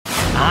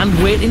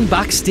And waiting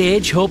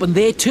backstage, hoping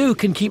they too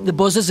can keep the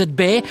buzzers at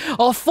bay,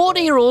 are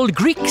 40-year-old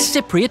Greek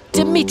Cypriot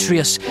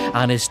Demetrius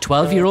and his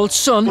 12-year-old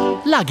son,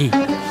 Laggy.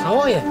 How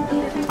are you?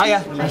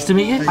 Hiya. Nice to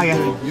meet you. Hiya.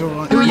 You're all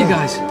right. Who are you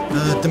guys?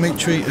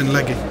 Dimitri and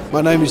Laggy.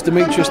 My name is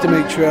Demetrius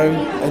Demetrio,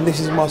 and this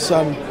is my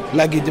son,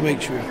 Laggy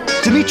Demetrio.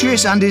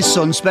 Demetrius and his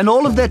son spend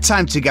all of their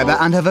time together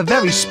and have a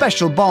very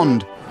special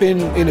bond.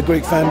 Being in a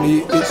Greek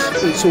family,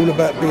 it's all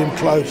about being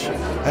close,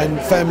 and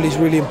family is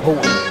really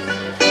important.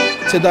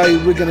 Today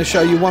we're going to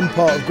show you one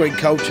part of Greek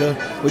culture,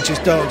 which is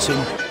dancing.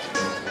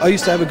 I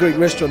used to have a Greek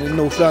restaurant in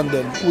North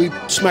London. We'd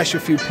smash a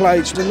few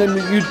plates and then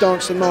you'd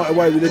dance the night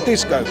away with a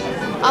disco.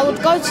 I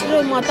would go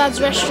to my dad's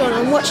restaurant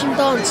and watch him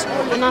dance,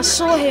 and I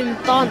saw him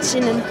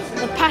dancing and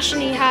the passion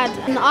he had,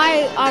 and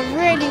I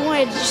really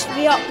wanted to just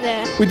be up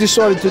there. We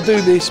decided to do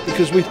this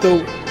because we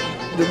thought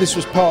that this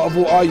was part of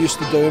what I used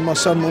to do, and my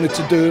son wanted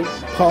to do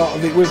part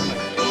of it with me.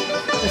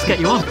 Let's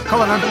get you on.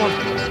 Come on, everyone.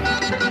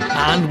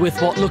 And with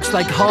what looks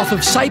like half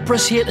of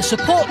Cyprus here to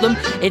support them,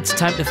 it's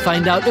time to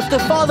find out if the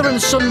father and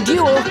son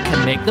duo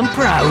can make them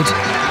proud.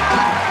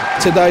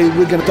 Today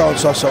we're going to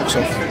dance our socks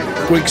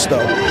off, Greek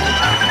style.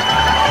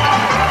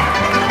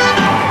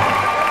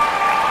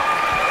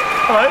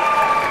 Hello.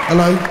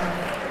 Hello,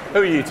 Who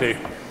are you two?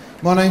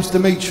 my name's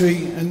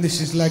Dimitri and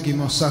this is Laggy,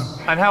 my son.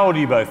 And how old are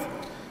you both?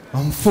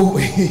 I'm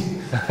 40.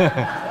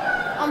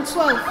 I'm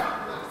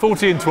 12.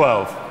 40 and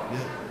 12?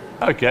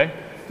 Yeah. Okay.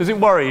 Does it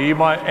worry you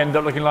might end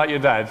up looking like your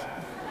dad?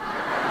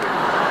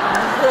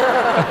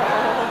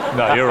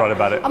 No, you're right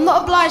about it. I'm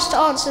not obliged to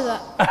answer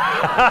that.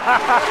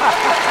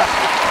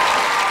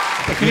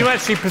 Can you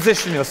actually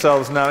position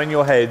yourselves now in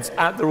your heads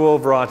at the Royal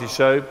Variety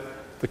Show?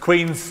 The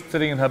Queen's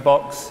sitting in her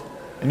box,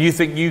 and you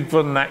think you've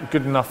done that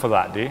good enough for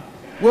that, do you?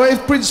 Well,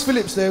 if Prince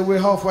Philip's there, we're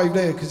halfway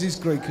there because he's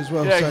Greek as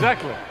well. Yeah, so.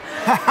 exactly.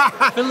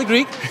 Phil the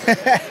Greek.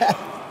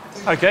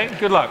 Okay,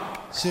 good luck.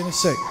 See you in a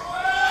sec.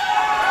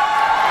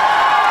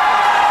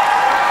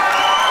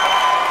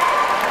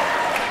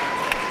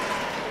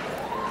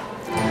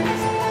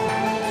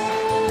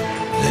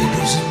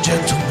 Ladies and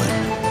gentlemen,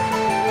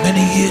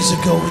 many years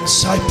ago in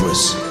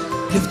Cyprus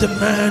lived a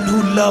man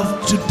who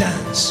loved to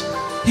dance.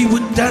 He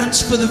would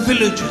dance for the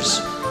villagers,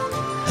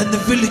 and the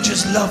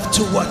villagers loved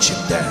to watch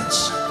him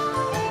dance.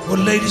 Well,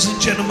 ladies and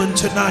gentlemen,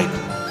 tonight,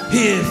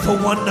 here for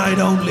one night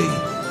only,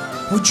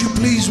 would you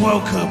please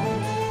welcome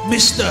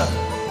Mr.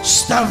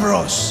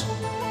 Stavros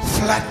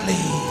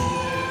Flatley.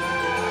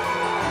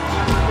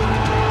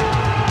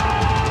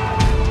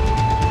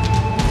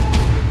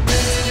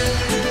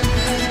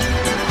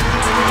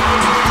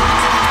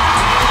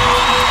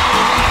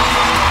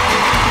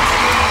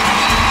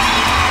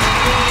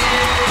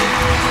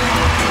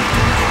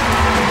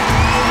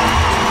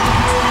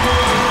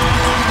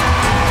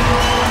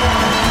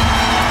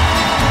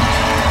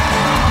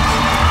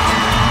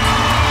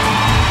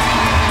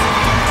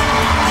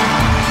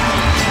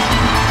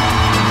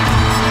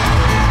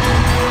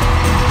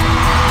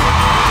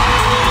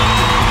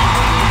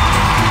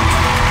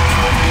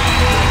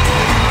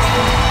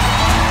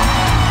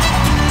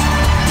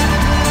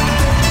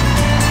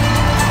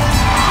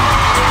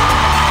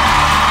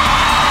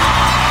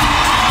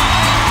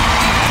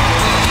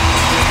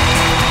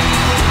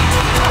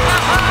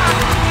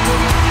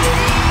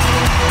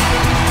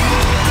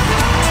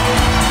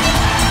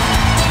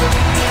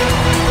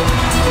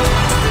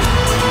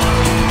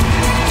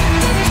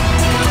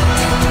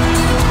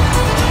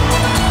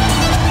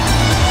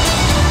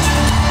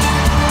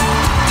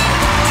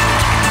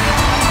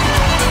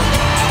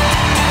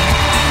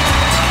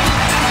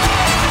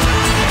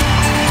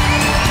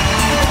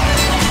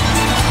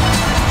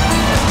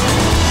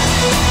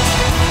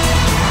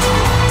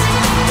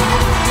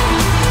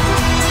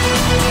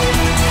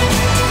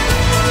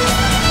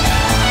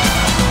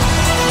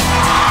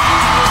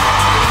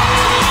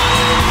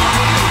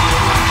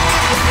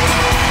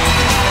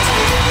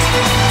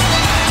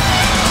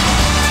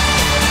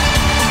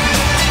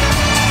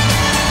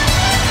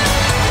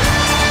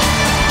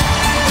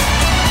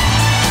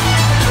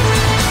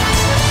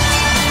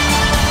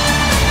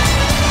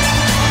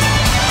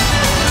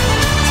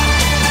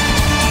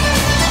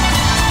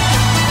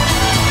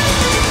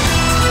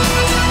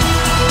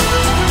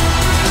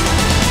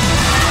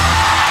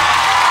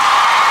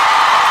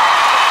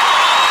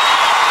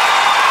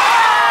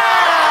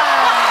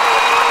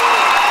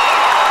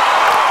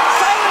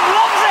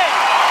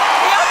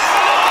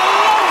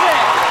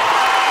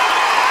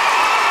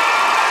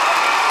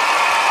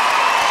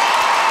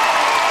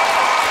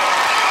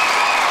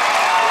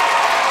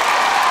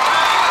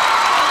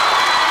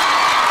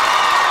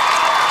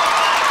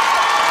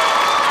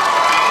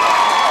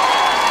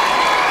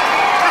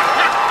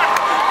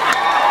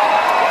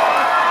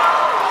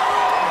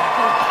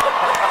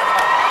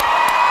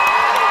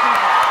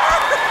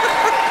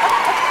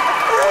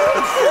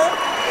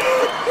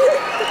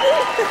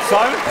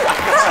 Simon?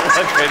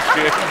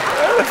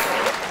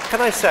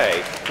 Can I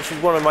say, this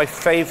is one of my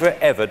favourite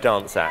ever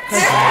dance acts.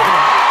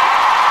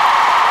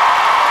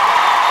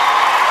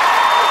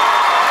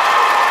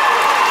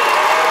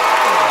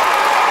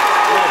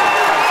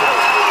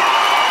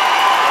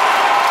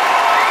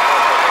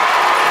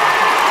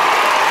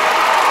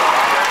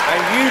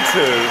 you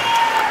two,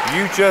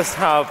 you just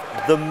have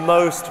the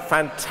most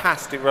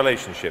fantastic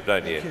relationship,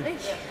 don't you?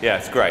 Yeah,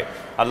 it's great.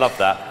 I love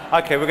that.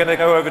 Okay, we're going to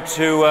go over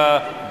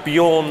to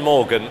Bjorn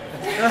Morgan.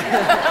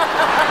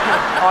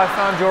 I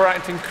found your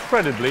act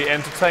incredibly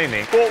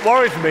entertaining. What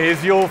worries me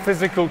is your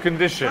physical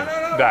condition,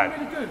 Dad.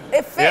 Really good.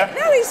 It fit. Yeah?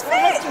 No, he's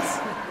fit.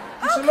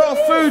 It's a lot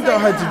of food that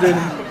I had to do.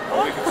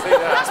 We can see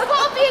that. That's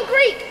part of being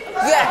Greek.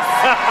 Yes.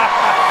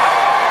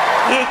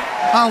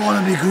 I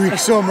want to be Greek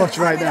so much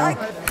right now.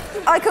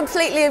 I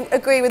completely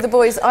agree with the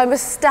boys. I'm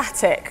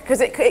ecstatic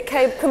because it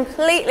came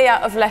completely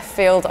out of left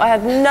field. I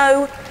had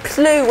no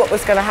clue what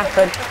was going to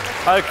happen.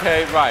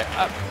 Okay, right.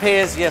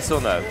 Piers, yes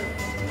or no?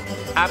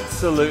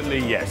 Absolutely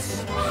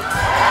yes.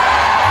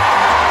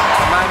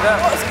 Amanda?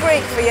 What's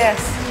Greek for yes?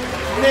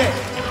 Nick.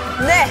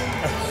 Ne.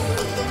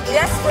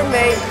 Yes from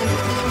me.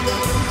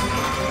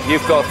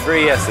 You've got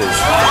 3 yeses.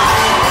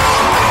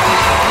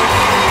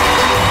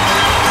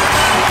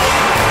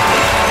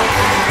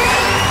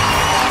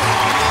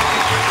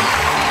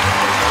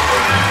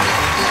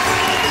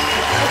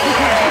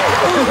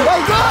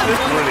 Well done!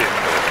 Brilliant.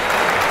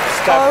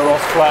 Stab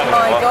Ross flat.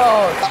 My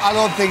God. I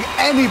don't think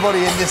anybody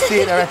in this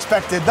theatre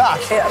expected that.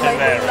 It made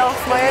me laugh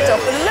my head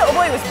off. The little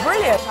boy was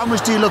brilliant. How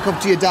much do you look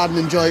up to your dad and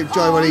enjoy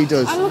what he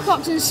does? I look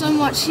up to him so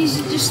much.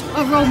 He's just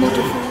a role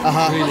model for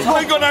me. I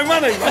ain't got no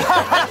money.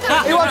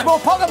 He wants more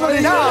pocket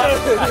money now!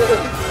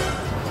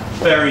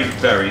 Very,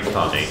 very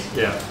funny.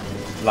 Yeah.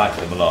 Like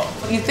them a lot.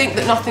 You think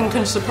that nothing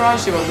can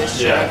surprise you on this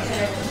show?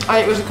 Yeah. And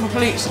it was a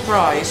complete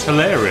surprise.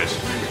 Hilarious.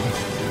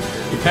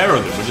 The pair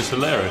of them were just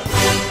hilarious.